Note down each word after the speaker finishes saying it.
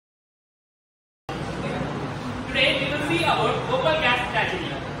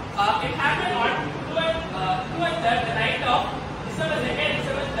It happened on 2nd, the night of December 2nd,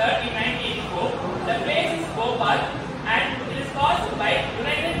 December 3rd in 1984. The place is Bhopal and it is caused by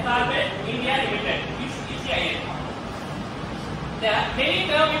United Carbon India Limited, UCIL. Many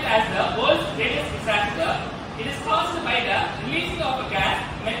term it as the world's greatest disaster. It is caused by the releasing of a gas,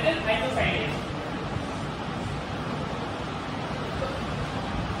 methyl hydrocyanate.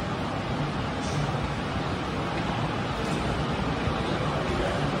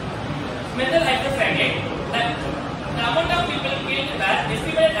 Methyl hydrocyanate. The amount of people killed was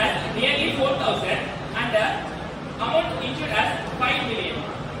estimated as nearly 4,000 and the amount injured as 5 million.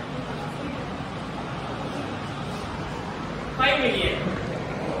 5 million.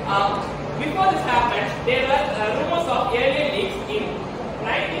 Before this happened, there were rumors of earlier leaks in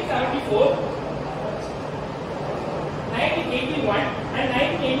 1974, 1981 and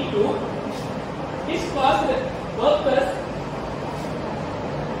 1982, which caused workers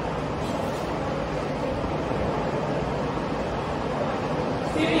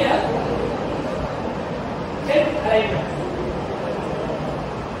severe health alignment.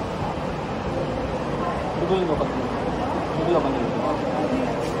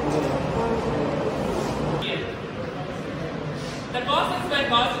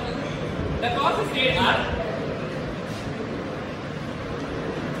 The causes here are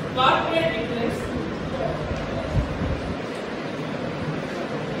corporate influence,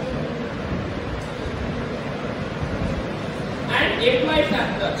 and employee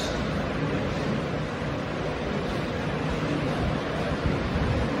sabotage.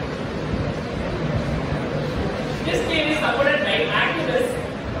 This theory is supported by activists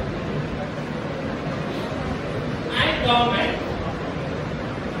and government,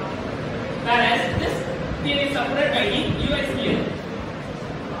 whereas this theory is supported by the USPL.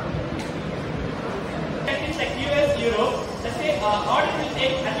 Countries like US, Europe, they say audit will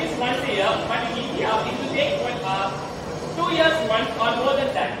take at least once a year, but in India it will take 2 years once or more than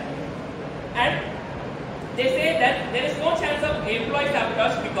that. And they say that there is no chance of employee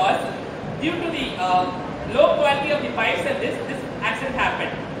sabotage because due to the low quality of the pipes and this accident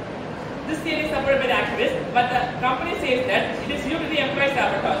happened. This theory is supported by the activists, but the company says that it is due to the employee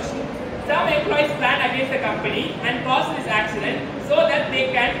sabotage. Some employees plan against the company and cause this accident so that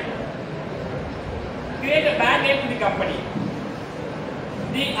they can create a bad name to the company.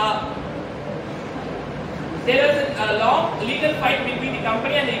 There was a long legal fight between the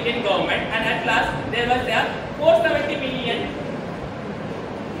company and the Indian government, and at last there was a 470 million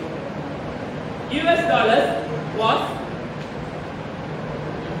US dollars was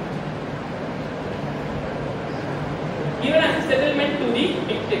given as a settlement to the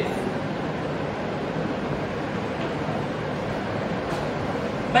victims.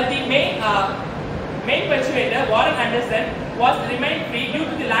 But the main persuader, Warren Anderson, was remained free due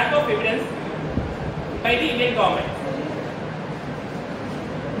to the lack of evidence by the Indian government.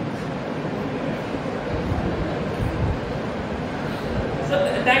 So,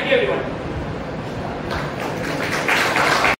 thank you everyone.